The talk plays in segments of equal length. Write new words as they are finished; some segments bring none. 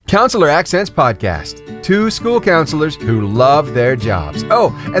Counselor Accents Podcast. Two school counselors who love their jobs.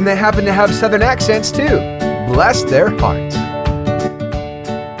 Oh, and they happen to have Southern accents too. Bless their hearts.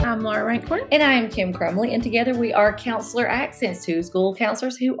 I'm Laura Rankhorn. And I am Kim Crumley. And together we are Counselor Accents, two school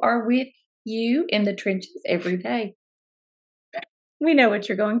counselors who are with you in the trenches every day. We know what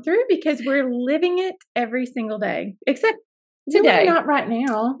you're going through because we're living it every single day. Except today. Not right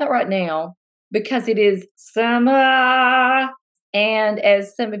now. Not right now. Because it is summer. And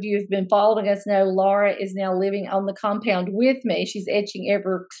as some of you have been following us know, Laura is now living on the compound with me. She's edging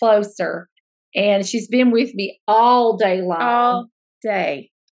ever closer. And she's been with me all day long. All day.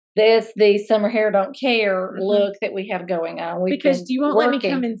 That's the summer hair don't care look that we have going on. Because you won't let me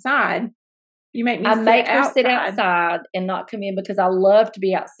come inside. You make me I sit make her outside. sit outside and not come in because I love to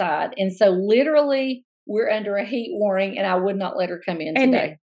be outside. And so literally we're under a heat warning and I would not let her come in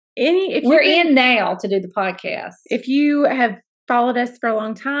today. We're in now to do the podcast. If you have followed us for a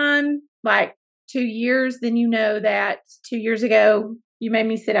long time, like 2 years, then you know that 2 years ago you made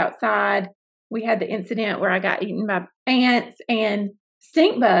me sit outside. We had the incident where I got eaten by ants and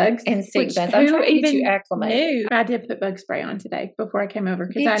stink bugs. I'm trying to get you acclimated. I did put bug spray on today before I came over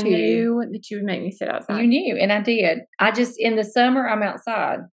because I knew that you would make me sit outside. You knew, and I did. In the summer, I'm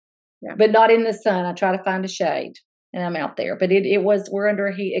outside, but not in the sun. I try to find a shade, and I'm out there. But we're under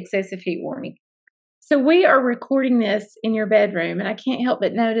a excessive heat warning. So we are recording this in your bedroom, and I can't help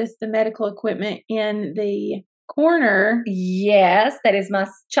but notice the medical equipment in the corner. Yes, that is my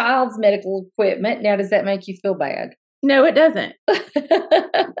child's medical equipment. Now, does that make you feel bad? No, it doesn't.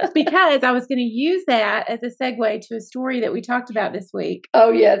 Because I was going to use that as a segue to a story that we talked about this week.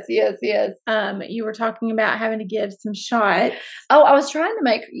 Oh, yes. You were talking about having to give some shots. Oh, I was trying to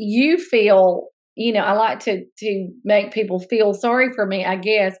make you feel, I like to make people feel sorry for me, I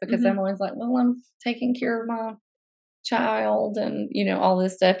guess, because I'm always like, well, I'm taking care of my child and, all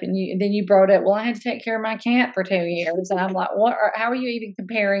this stuff. And then you brought up, well, I had to take care of my cat for 2 years. And I'm like, how are you even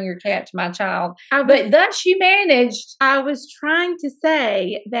comparing your cat to my child? But thus you managed. I was trying to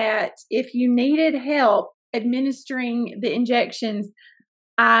say that if you needed help administering the injections,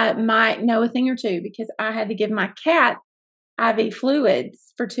 I might know a thing or two because I had to give my cat IV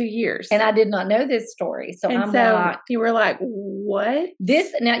fluids for 2 years. And I did not know this story. So you were like, what?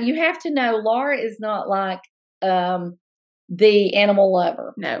 Now you have to know Laura is not like the animal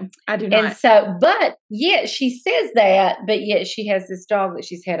lover. No, I do not. And so, but yet she says that, but yet she has this dog that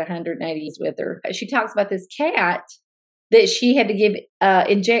she's had 180s with her. She talks about this cat that she had to give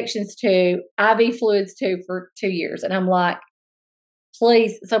injections to, IV fluids to for 2 years. And I'm like,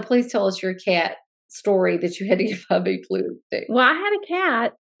 please tell us your cat story that you had to give IV fluids to. Well, I had a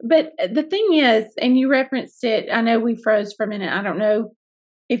cat, but the thing is, and you referenced it, I know we froze for a minute. I don't know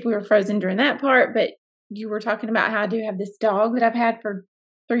if we were frozen during that part, but you were talking about how I do have this dog that I've had for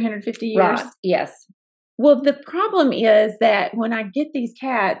 350 years. Right, yes. Well, the problem is that when I get these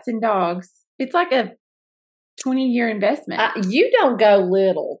cats and dogs, it's like a 20-year investment. You don't go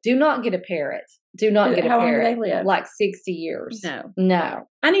little. Do not get a parrot. Do not get a parrot. How long do they live? Like 60 years. No.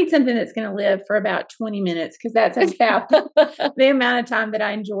 I need something that's going to live for about 20 minutes because that's about the amount of time that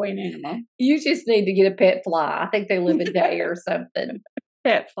I enjoy an animal. You just need to get a pet fly. I think they live a day or something.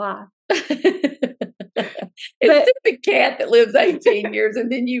 Pet fly. It's the cat that lives 18 years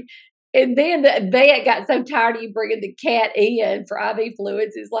and then the vet got so tired of you bringing the cat in for IV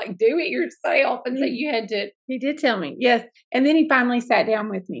fluids. It's like, do it yourself. And so you had to. He did tell me, yes. And then he finally sat down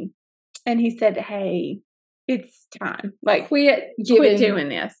with me and he said, hey, it's time. Like, quit doing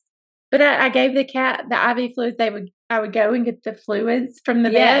this. But I gave the cat the IV fluids. I would go and get the fluids from the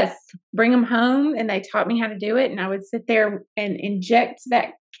vet, bring them home, and they taught me how to do it. And I would sit there and inject that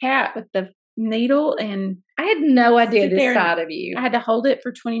cat with the needle. And I had no idea this side of you. I had to hold it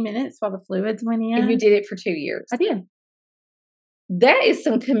for 20 minutes while the fluids went in. And you did it for 2 years. I did. That is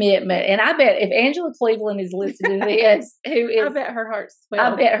some commitment. And I bet if Angela Cleveland is listening to this, I bet her heart's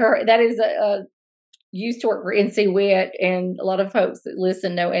swelled. I bet her, that is used to work for NC Wit, and a lot of folks that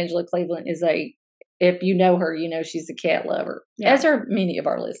listen know Angela Cleveland if you know her, she's a cat lover, as are many of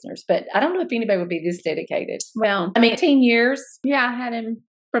our listeners. But I don't know if anybody would be this dedicated. Well, 10 years. Yeah, I had him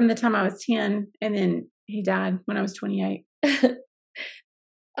from the time I was 10, and then he died when I was 28.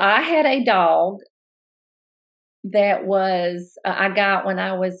 I had a dog that I got when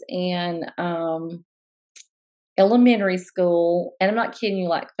I was in elementary school, and I'm not kidding you,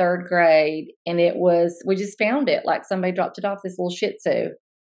 like 3rd grade, and we just found it, like somebody dropped it off, this little Shih Tzu,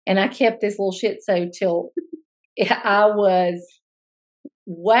 and I kept this little Shih Tzu till I was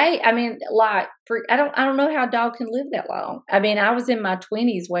I don't know how a dog can live that long. I was in my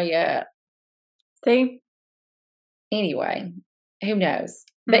 20s way up. See? Anyway, who knows?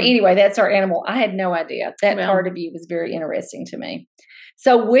 But anyway, that's our animal. I had no idea. That part of you was very interesting to me.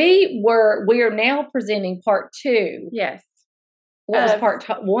 So we are now presenting part 2. Yes. What was part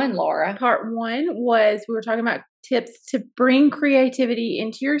 1, Laura? Part 1 was, we were talking about tips to bring creativity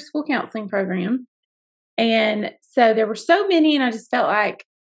into your school counseling program. And so there were so many, and I just felt like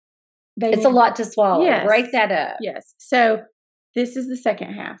it's a lot to swallow. Yes. Break that up. Yes. So this is the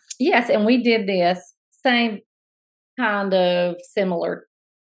second half. Yes. And we did this same kind of similar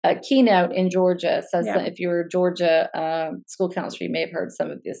keynote in Georgia. So if you're a Georgia school counselor, you may have heard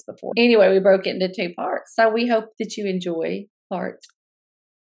some of this before. Anyway, we broke it into 2 parts. So we hope that you enjoy part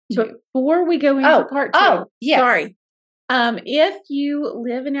 2. Before we go into part 2, yes. Sorry. If you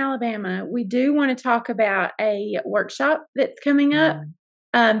live in Alabama, we do want to talk about a workshop that's coming up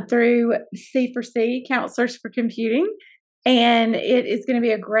through C4C, Counselors for Computing. And it is going to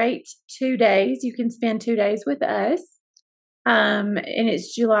be a great 2 days. You can spend 2 days with us. And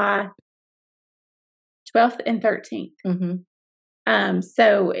it's July 12th and 13th.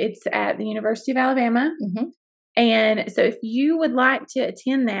 So it's at the University of Alabama. And so if you would like to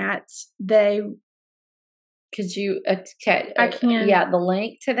attend that, could you I can. The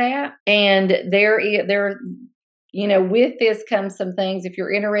link to that. And there with this comes some things. If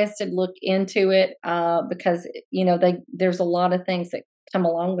you're interested, look into it because there's a lot of things that come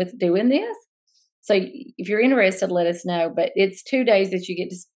along with doing this. So if you're interested, let us know. But it's 2 days that you get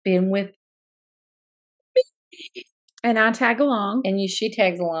to spend with me. And I tag along. And she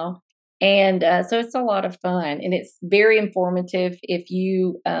tags along. And so it's a lot of fun. And it's very informative if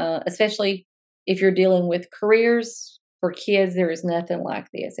you, especially if you're dealing with careers for kids, there is nothing like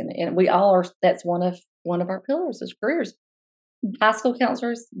this. And we all are, that's one of our pillars is careers. High school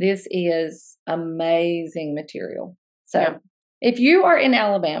counselors, this is amazing material. So if you are in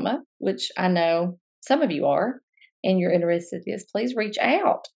Alabama, which I know some of you are, and you're interested in this, please reach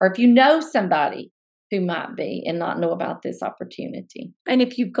out. Or if you know somebody who might be and not know about this opportunity. And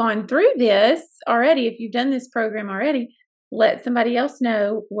if you've gone through this already, if you've done this program already, let somebody else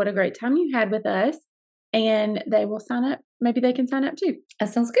know what a great time you had with us, and they will sign up. Maybe they can sign up too.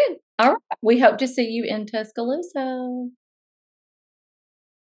 That sounds good. All right. We hope to see you in Tuscaloosa.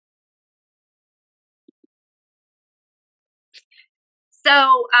 So,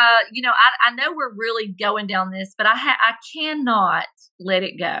 I know we're really going down this, but I cannot let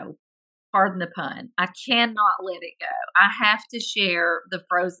it go. Pardon the pun. I cannot let it go. I have to share the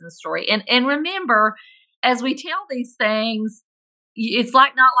Frozen story. And remember, as we tell these things, it's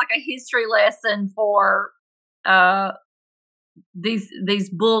not like a history lesson for these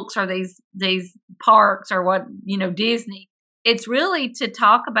books or these parks or what, Disney. It's really to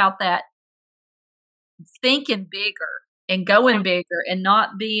talk about that thinking bigger and going bigger and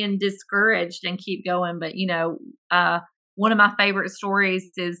not being discouraged and keep going. But, one of my favorite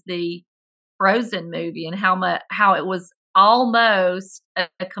stories is the Frozen movie and how it was almost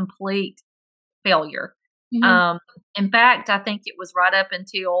a complete failure. In fact, I think it was right up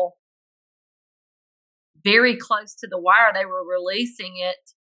until very close to the wire they were releasing it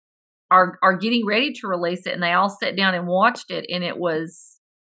are getting ready to release it, and they all sat down and watched it, and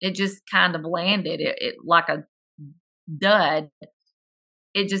it just kind of landed it like a dud.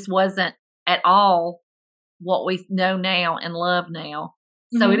 It just wasn't at all what we know now and love now.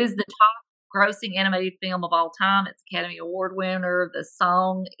 So it is the top grossing animated film of all time. It's Academy Award winner. The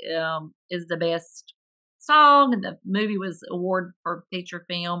song is the best song, and the movie was award for feature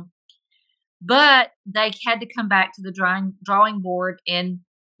film. But they had to come back to the drawing board and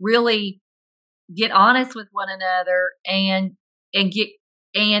really get honest with one another and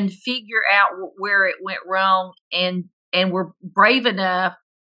figure out where it went wrong, and were brave enough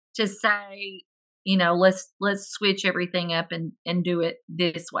to say, let's switch everything up and do it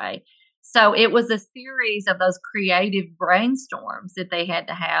this way. So it was a series of those creative brainstorms that they had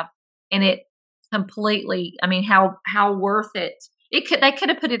to have, and it completely, how worth it. They could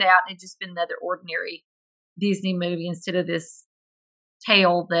have put it out and it just been another ordinary Disney movie instead of this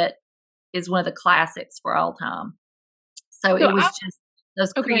tale that is one of the classics for all time. So it was just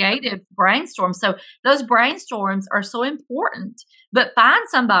those creative brainstorms. So those brainstorms are so important, but find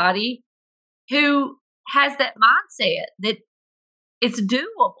somebody who has that mindset that it's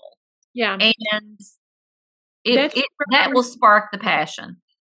doable. Yeah. And that will spark the passion.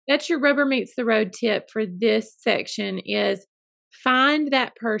 That's your rubber meets the road tip for this section is find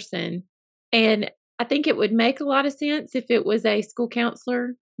that person. And I think it would make a lot of sense if it was a school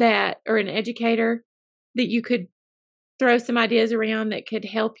counselor or an educator that you could throw some ideas around that could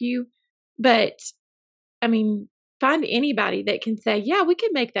help you. But find anybody that can say, yeah, we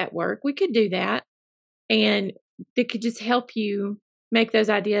could make that work. We could do that. And that could just help you make those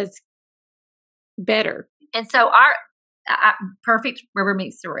ideas better. And so perfect rubber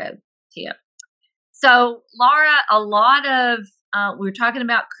meets the road tip. So Laura, a lot of, we're talking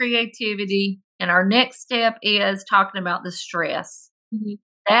about creativity, and our next step is talking about the stress. Mm-hmm.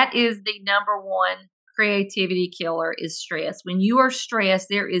 That is the number one creativity killer, is stress. When you are stressed,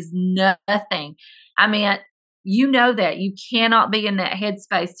 there is nothing. I mean, you know that you cannot be in that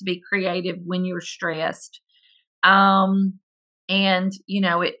headspace to be creative when you're stressed. And you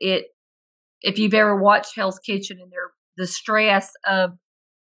know, it if you've ever watched Hell's Kitchen, and the stress of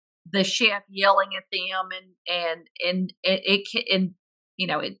the chef yelling at them, and you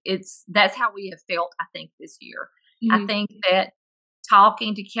know, it's that's how we have felt, I think, this year. Mm-hmm. I think that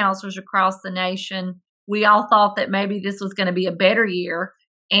talking to counselors across the nation, we all thought that maybe this was going to be a better year,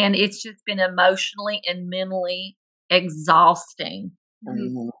 and it's just been emotionally and mentally exhausting.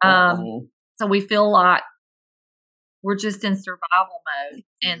 Mm-hmm. So we feel like we're just in survival mode,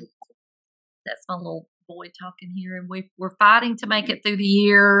 and that's my little boy talking here. And we're fighting to make it through the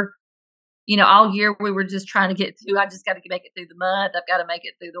year. You know, all year we were just trying to get through. I just got to make it through the month. I've got to make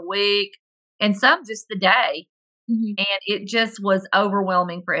it through the week, and some just the day. Mm-hmm. And it just was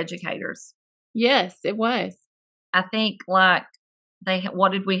overwhelming for educators. Yes, it was. I think what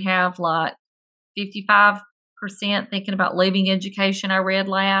did we have? Like 55% thinking about leaving education, I read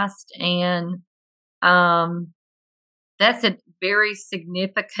last. And that's a very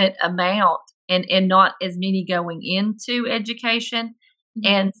significant amount, and not as many going into education.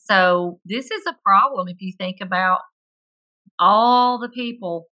 Mm-hmm. And so this is a problem if you think about all the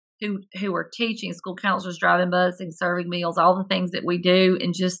people who are teaching, school counselors, driving busing, serving meals, all the things that we do,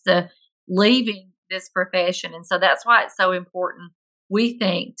 and just the leaving this profession. And so that's why it's so important, we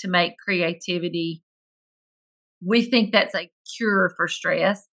think, to make creativity. We think that's a cure for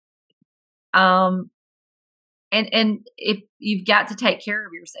stress. And if you've got to take care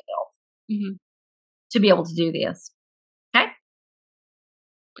of yourself, mm-hmm. to be able to do this. Okay.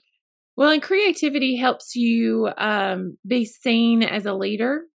 Well, and creativity helps you be seen as a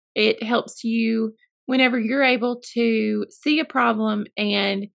leader. It helps you whenever you're able to see a problem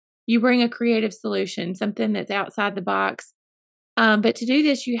and you bring a creative solution, something that's outside the box. But to do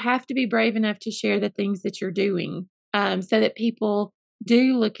this, you have to be brave enough to share the things that you're doing, so that people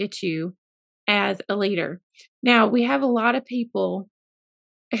do look at you as a leader. Now, we have a lot of people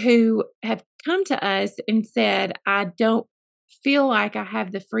who have come to us and said, I don't feel like I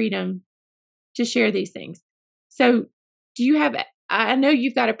have the freedom to share these things. So do you have, I know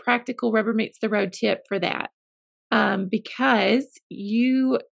you've got a practical rubber meets the road tip for that, because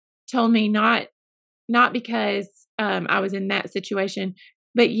you told me not because I was in that situation,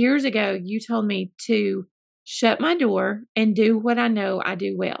 but years ago, you told me to shut my door and do what I know I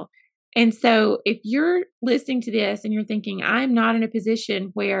do well. And so if you're listening to this and you're thinking, I'm not in a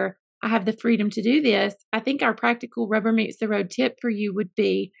position where I have the freedom to do this, I think our practical rubber meets the road tip for you would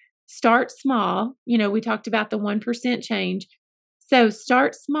be start small. You know, we talked about the 1% change. So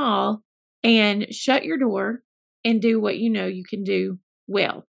start small and shut your door and do what you know you can do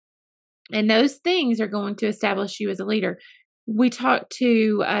well. And those things are going to establish you as a leader. We talked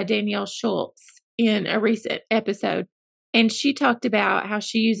to Danielle Schultz in a recent episode, and she talked about how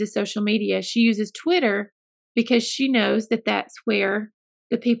she uses social media. She uses Twitter because she knows that that's where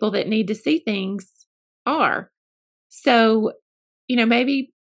the people that need to see things are. So, you know,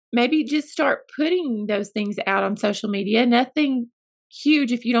 maybe just start putting those things out on social media. Nothing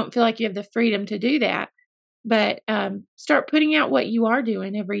huge if you don't feel like you have the freedom to do that. But start putting out what you are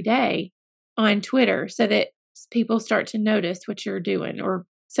doing every day on Twitter so that people start to notice what you're doing, or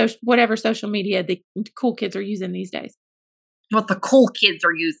whatever social media the cool kids are using these days. What the cool kids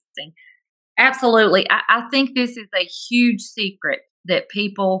are using. Absolutely. I think this is a huge secret that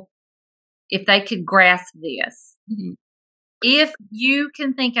people, if they could grasp this, mm-hmm. if you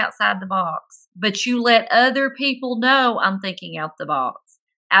can think outside the box, but you let other people know I'm thinking out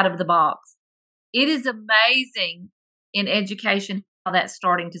of the box, it is amazing in education how that's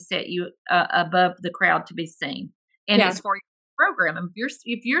starting to set you above the crowd to be seen. And it's for your program.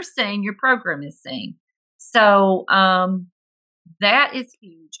 If you're seen, your program is seen. So that is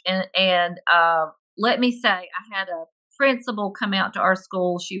huge. And let me say, I had a principal come out to our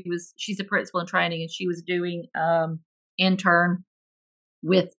school. She's a principal in training, and she was doing intern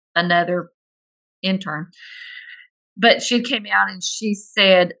with another intern. But she came out and she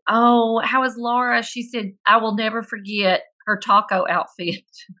said, "Oh, how is Laura?" She said, "I will never forget her taco outfit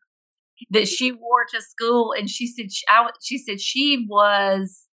that she wore to school." And she said she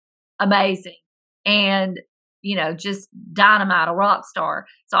was amazing. And just dynamite, a rock star.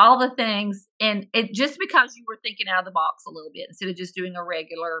 So all the things, and it just because you were thinking out of the box a little bit instead of just doing a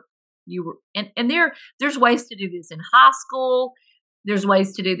regular, and there's ways to do this in high school. There's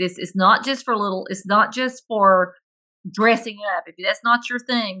ways to do this. It's not just for dressing up. If that's not your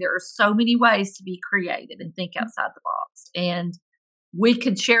thing, there are so many ways to be creative and think outside the box. And we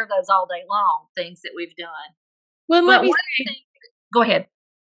could share those all day long, things that we've done. Well, let me say, go ahead.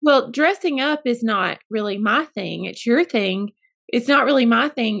 Well, dressing up is not really my thing. It's your thing. It's not really my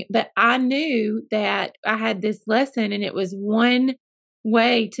thing, but I knew that I had this lesson and it was one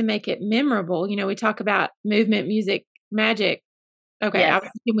way to make it memorable. We talk about movement, music, magic. Okay. Yes. I was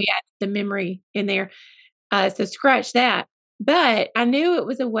thinking we added the memory in there. So scratch that. But I knew it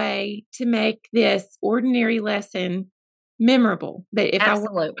was a way to make this ordinary lesson memorable. But if I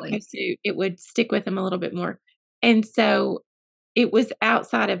wore a suit, it would stick with them a little bit more. And so it was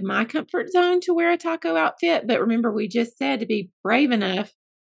outside of my comfort zone to wear a taco outfit. But remember, we just said to be brave enough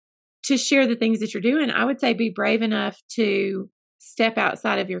to share the things that you're doing. I would say be brave enough to step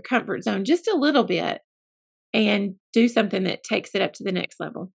outside of your comfort zone just a little bit and do something that takes it up to the next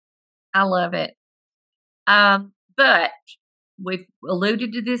level. I love it. But we've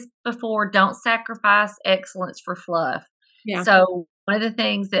alluded to this before. Don't sacrifice excellence for fluff. Yeah. So one of the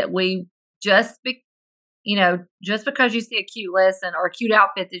things that we just because you see a cute lesson or a cute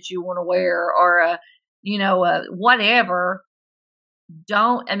outfit that you want to wear or whatever,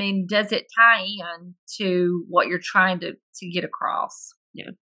 does it tie in to what you're trying to get across?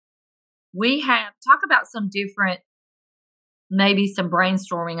 Yeah. We talk about some different, maybe some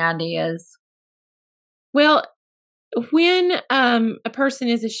brainstorming ideas. Well, when a person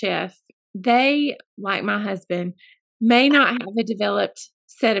is a chef, they, like my husband, may not have a developed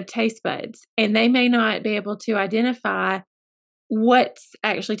set of taste buds, and they may not be able to identify what's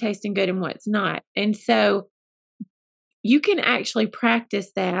actually tasting good and what's not. And so you can actually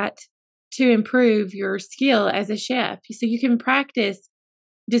practice that to improve your skill as a chef. So you can practice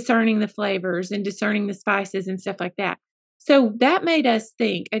discerning the flavors and discerning the spices and stuff like that. So that made us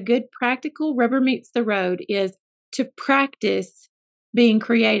think a good practical rubber meets the road is to practice being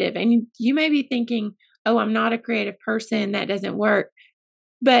creative. And you may be thinking, oh, I'm not a creative person. That doesn't work.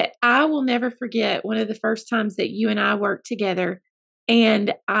 But I will never forget one of the first times that you and I worked together.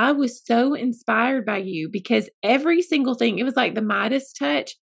 And I was so inspired by you because every single thing, it was like the Midas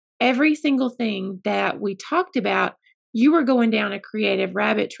touch. Every single thing that we talked about, you were going down a creative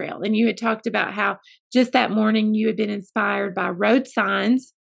rabbit trail. And you had talked about how just that morning you had been inspired by road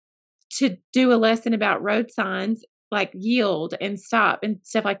signs to do a lesson about road signs, like yield and stop and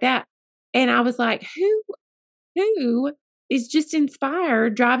stuff like that. And I was like, who is just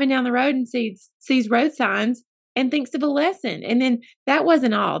inspired driving down the road and sees road signs and thinks of a lesson? And then that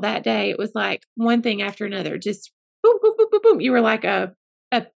wasn't all that day. It was like one thing after another, just boom, boom, boom, boom, boom. You were like a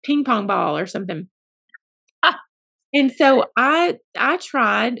ping pong ball or something. And so I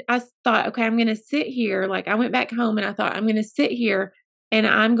tried, I thought, okay, I'm going to sit here. Like I went back home and I thought, I'm going to sit here and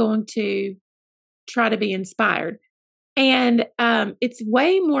I'm going to try to be inspired. And it's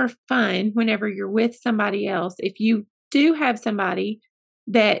way more fun whenever you're with somebody else. If you do have somebody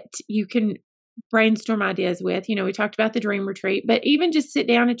that you can brainstorm ideas with, we talked about the dream retreat, but even just sit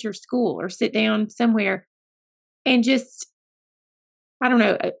down at your school or sit down somewhere and just, I don't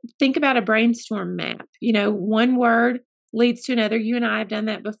know, think about a brainstorm map. One word leads to another. You and I have done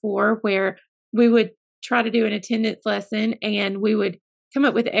that before where we would try to do an attendance lesson and we would come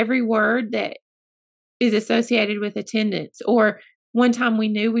up with every word that is associated with attendance. Or one time we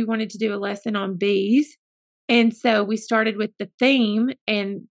knew we wanted to do a lesson on bees. And so we started with the theme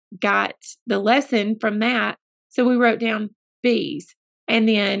and got the lesson from that. So we wrote down bees and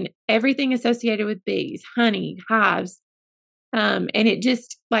then everything associated with bees, honey, hives. And it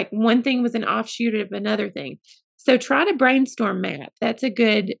just like one thing was an offshoot of another thing. So try to brainstorm map. That's a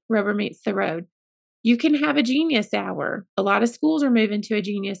good rubber meets the road. You can have a genius hour. A lot of schools are moving to a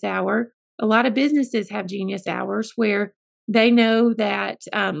genius hour. A lot of businesses have genius hours where they know that,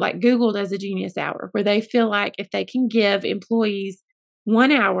 like Google does a genius hour, where they feel like if they can give employees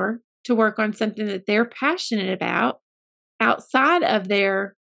 1 hour to work on something that they're passionate about outside of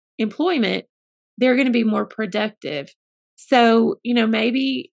their employment, they're going to be more productive. So,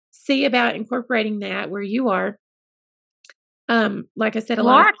 maybe see about incorporating that where you are. Like I said,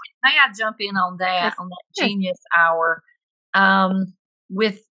 Laura, may I jump in on that, genius hour?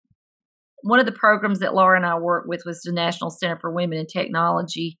 With one of the programs that Laura and I worked with was the National Center for Women in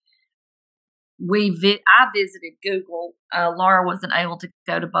Technology. I visited Google. Laura wasn't able to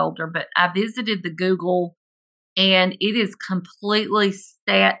go to Boulder, but I visited the Google, and it is completely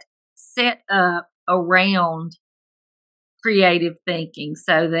set up around creative thinking,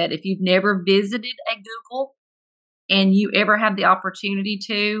 so that if you've never visited a Google and you ever have the opportunity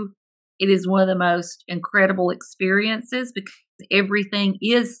to, it is one of the most incredible experiences because everything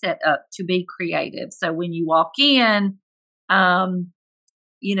is set up to be creative. So when you walk in,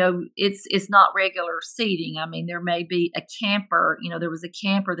 it's not regular seating. I mean, there may be a camper. There was a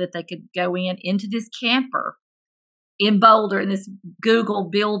camper that they could go into this camper in Boulder in this Google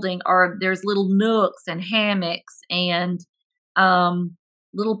building, or there's little nooks and hammocks and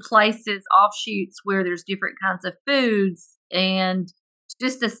little places, offshoots where there's different kinds of foods and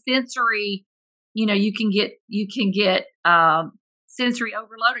just a sensory. You can get sensory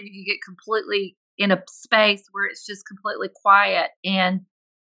overload, or you can get completely in a space where it's just completely quiet. And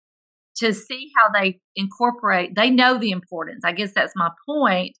to see how they incorporate, they know the importance. I guess that's my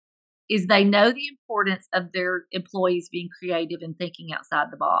point, is they know the importance of their employees being creative and thinking outside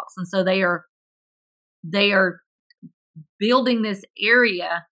the box. And so they are building this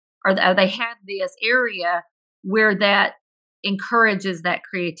area, or they have this area where that encourages that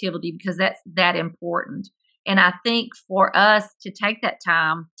creativity, because that's that important. And I think for us to take that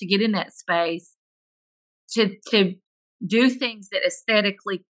time to get in that space, to do things that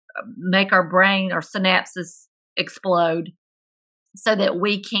aesthetically make our brain or synapses explode so that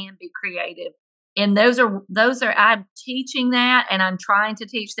we can be creative. And those are I'm teaching that, and I'm trying to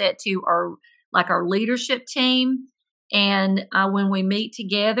teach that to our leadership team. And when we meet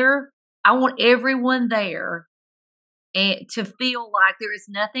together, I want everyone there to feel like there is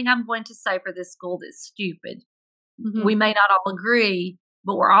nothing I'm going to say for this school that's stupid. Mm-hmm. We may not all agree,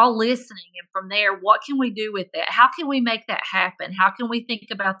 but we're all listening. And from there, what can we do with that? How can we make that happen? How can we think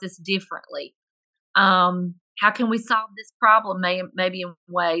about this differently? How can we solve this problem maybe in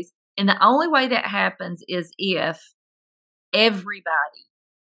ways? And the only way that happens is if everybody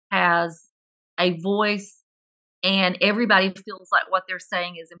has a voice and everybody feels like what they're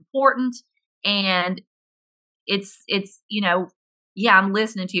saying is important. And it's I'm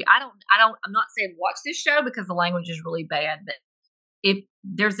listening to you. I'm not saying watch this show because the language is really bad, but if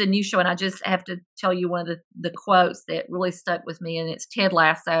there's a new show, and I just have to tell you one of the quotes that really stuck with me, and it's Ted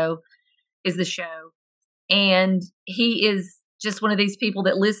Lasso is the show. And he is just one of these people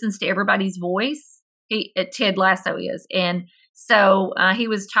that listens to everybody's voice. Ted Lasso is. And so he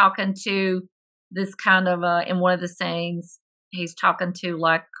was talking to this kind of, in one of the scenes, he's talking to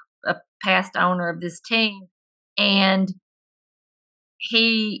like a past owner of this team. And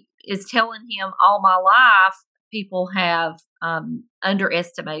he is telling him, all my life, people have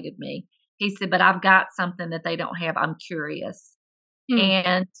underestimated me. He said, but I've got something that they don't have. I'm curious.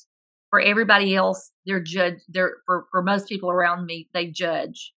 And for everybody else, for most people around me, they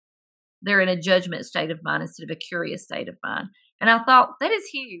judge. They're in a judgment state of mind instead of a curious state of mind. And I thought, that is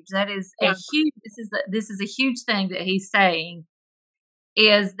huge. That is this is a huge thing that he's saying,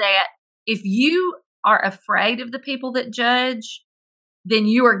 is that if you are afraid of the people that judge, then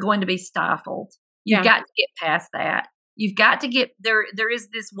you are going to be stifled. You've got to get past that. You've got to get there. There is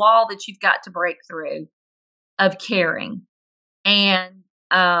this wall that you've got to break through of caring. And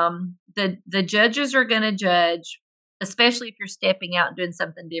the judges are going to judge, especially if you're stepping out and doing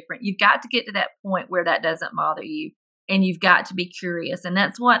something different. You've got to get to that point where that doesn't bother you, and you've got to be curious. And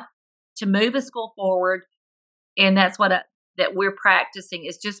that's what, to move a school forward, and that's what that we're practicing,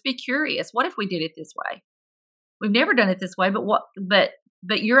 is just be curious. What if we did it this way? We've never done it this way, but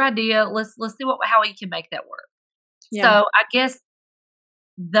your idea, let's see how we can make that work. Yeah. So I guess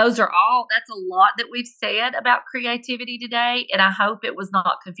that's a lot that we've said about creativity today, and I hope it was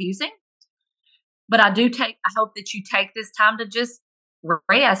not confusing. But I hope that you take this time to just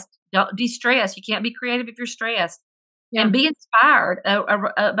rest, don't de-stress. You can't be creative if you're stressed. Yeah. And be inspired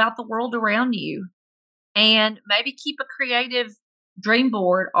about the world around you, and maybe keep a creative dream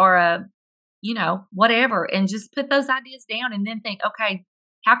board or whatever, and just put those ideas down and then think, okay,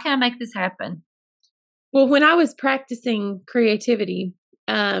 how can I make this happen? Well, when I was practicing creativity,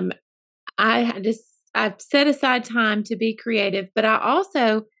 I set aside time to be creative, but I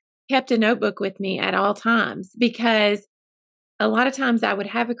also kept a notebook with me at all times, because a lot of times I would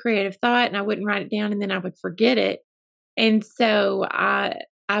have a creative thought and I wouldn't write it down, and then I would forget it. And so I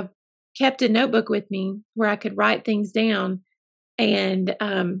kept a notebook with me where I could write things down. And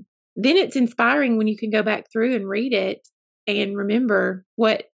then it's inspiring when you can go back through and read it and remember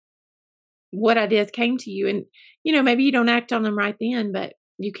what ideas came to you. And, maybe you don't act on them right then, but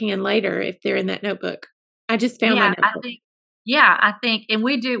you can later if they're in that notebook. I just found my notebook. I think, and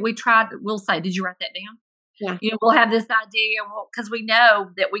we'll say, did you write that down? Yeah. We'll have this idea, because we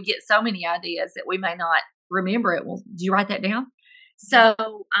know that we get so many ideas that we may not remember it. Well, do you write that down? So,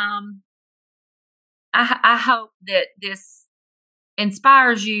 I hope that this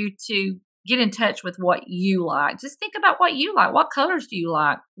inspires you to get in touch with what you like. Just think about what you like. What colors do you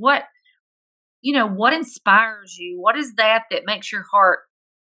like? What inspires you? What is that makes your heart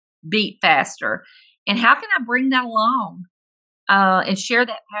beat faster? And how can I bring that along and share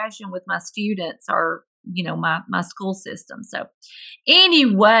that passion with my students or, my school system? So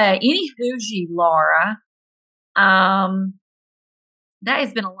anyway, anywhoosie, Laura, that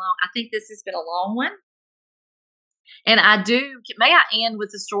has been I think this has been a long one. And may I end with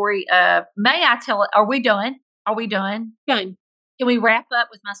the story of, are we done? Are we done? Done. Can we wrap up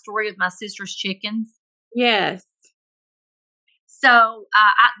with my story of my sister's chickens? Yes. So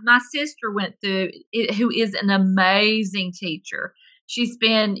my sister went through, who is an amazing teacher. She's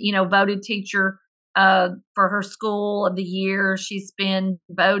been, voted teacher for her school of the year. She's been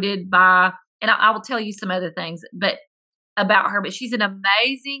voted by, and I will tell you some other things about her, but she's an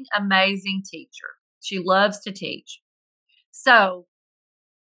amazing, amazing teacher. She loves to teach. So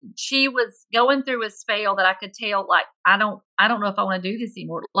she was going through a spell that I could tell, like, I don't know if I want to do this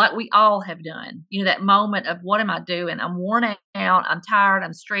anymore. Like we all have done, that moment of, what am I doing? I'm worn out. I'm tired.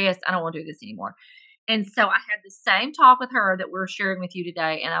 I'm stressed. I don't want to do this anymore. And so I had the same talk with her that we're sharing with you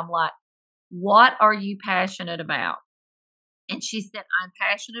today. And I'm like, what are you passionate about? And she said, I'm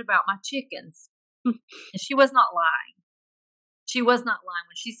passionate about my chickens. And she was not lying. She was not lying.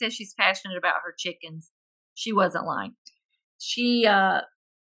 When she says she's passionate about her chickens, she wasn't lying. She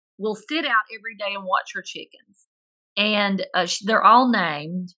will sit out every day and watch her chickens. And they're all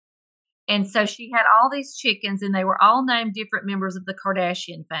named. And so she had all these chickens, and they were all named different members of the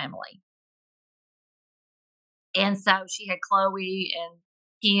Kardashian family. And so she had Khloe and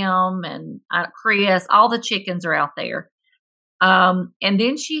Kim and Chris. All the chickens are out there. And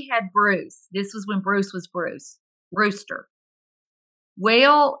then she had Bruce. This was when Bruce was Rooster.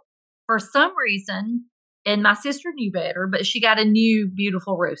 Well, for some reason, and my sister knew better, but she got a new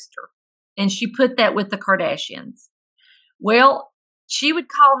beautiful rooster, and she put that with the Kardashians. Well, she would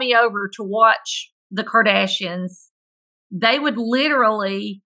call me over to watch the Kardashians. They would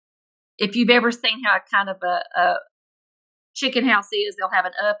literally, if you've ever seen how kind of a chicken house is, they'll have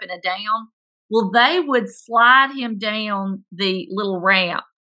an up and a down. Well, they would slide him down the little ramp,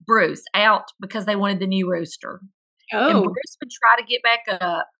 Bruce, out because they wanted the new rooster. Oh. And Bruce would try to get back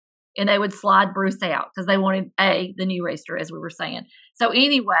up, and they would slide Bruce out because they wanted the new rooster, as we were saying. So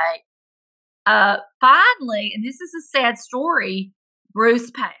anyway, finally, and this is a sad story,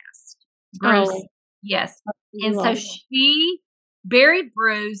 Bruce passed. Yes. And so she buried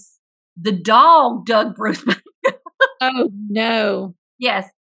Bruce. The dog dug Bruce back up. Oh, no. Yes.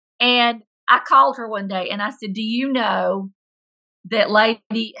 And I called her one day and I said, do you know that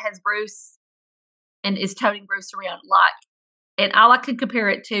lady has Bruce and is toting Bruce around? And all I could compare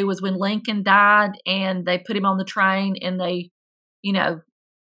it to was when Lincoln died and they put him on the train and they,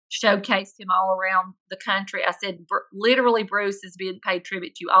 showcased him all around the country. I said, literally, Bruce is being paid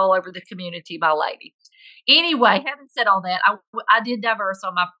tribute to all over the community by lady. Anyway, having said all that, I did diverse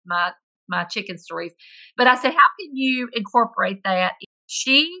on my chicken stories, but I said, how can you incorporate that?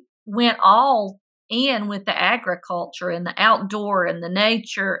 She went all in with the agriculture and the outdoor and the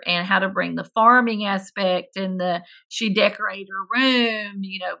nature and how to bring the farming aspect, and she decorated her room,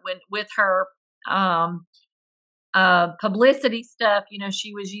 with her publicity stuff,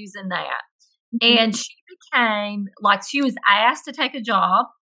 she was using that. Mm-hmm. And she became, she was asked to take a job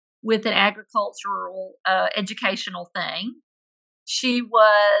with an agricultural educational thing. She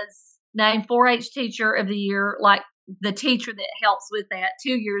was named 4-H Teacher of the Year, the teacher that helps with that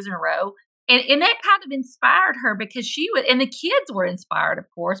 2 years in a row. And that kind of inspired her because and the kids were inspired, of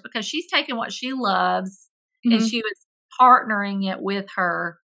course, because she's taking what she loves, mm-hmm. and she was partnering it with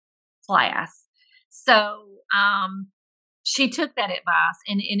her class. So she took that advice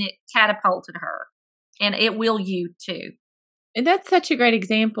and it catapulted her, and it will you too. And that's such a great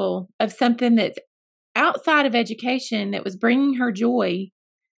example of something that's outside of education that was bringing her joy,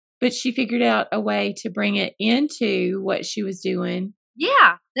 but she figured out a way to bring it into what she was doing.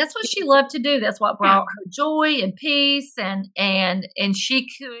 Yeah, that's what she loved to do. That's what brought her joy and peace, and she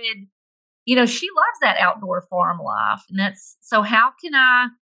could, she loves that outdoor farm life, and that's so. How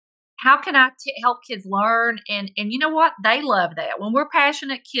can I help kids learn? And you know what? They love that. When we're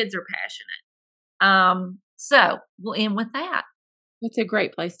passionate, kids are passionate. So we'll end with that. That's a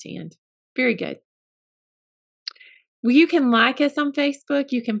great place to end. Very good. Well, you can like us on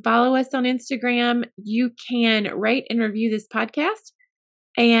Facebook. You can follow us on Instagram. You can rate and review this podcast.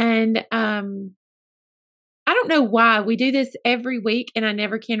 And I don't know why we do this every week, and I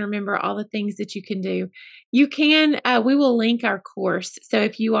never can remember all the things that you can do. You can, we will link our course. So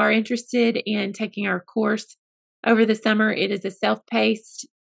if you are interested in taking our course over the summer, it is a self-paced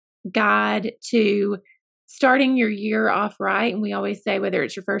guide to starting your year off right. And we always say, whether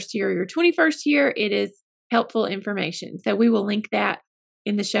it's your first year or your 21st year, it is helpful information. So we will link that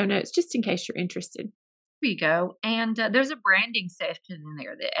in the show notes just in case you're interested. There you go. And there's a branding section in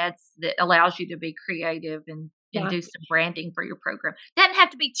there that allows you to be creative and do some branding for your program. Doesn't have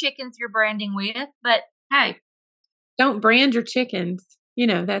to be chickens you're branding with, but hey. Don't brand your chickens.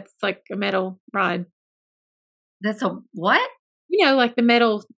 That's like a metal rod. That's a what? Like the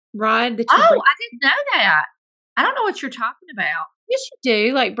metal rod that you I didn't know that. I don't know what you're talking about. Yes, you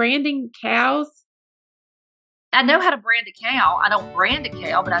do. Like branding cows. I know how to brand a cow. I don't brand a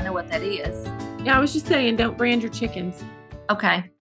cow, but I know what that is. Yeah, I was just saying, don't brand your chickens. Okay.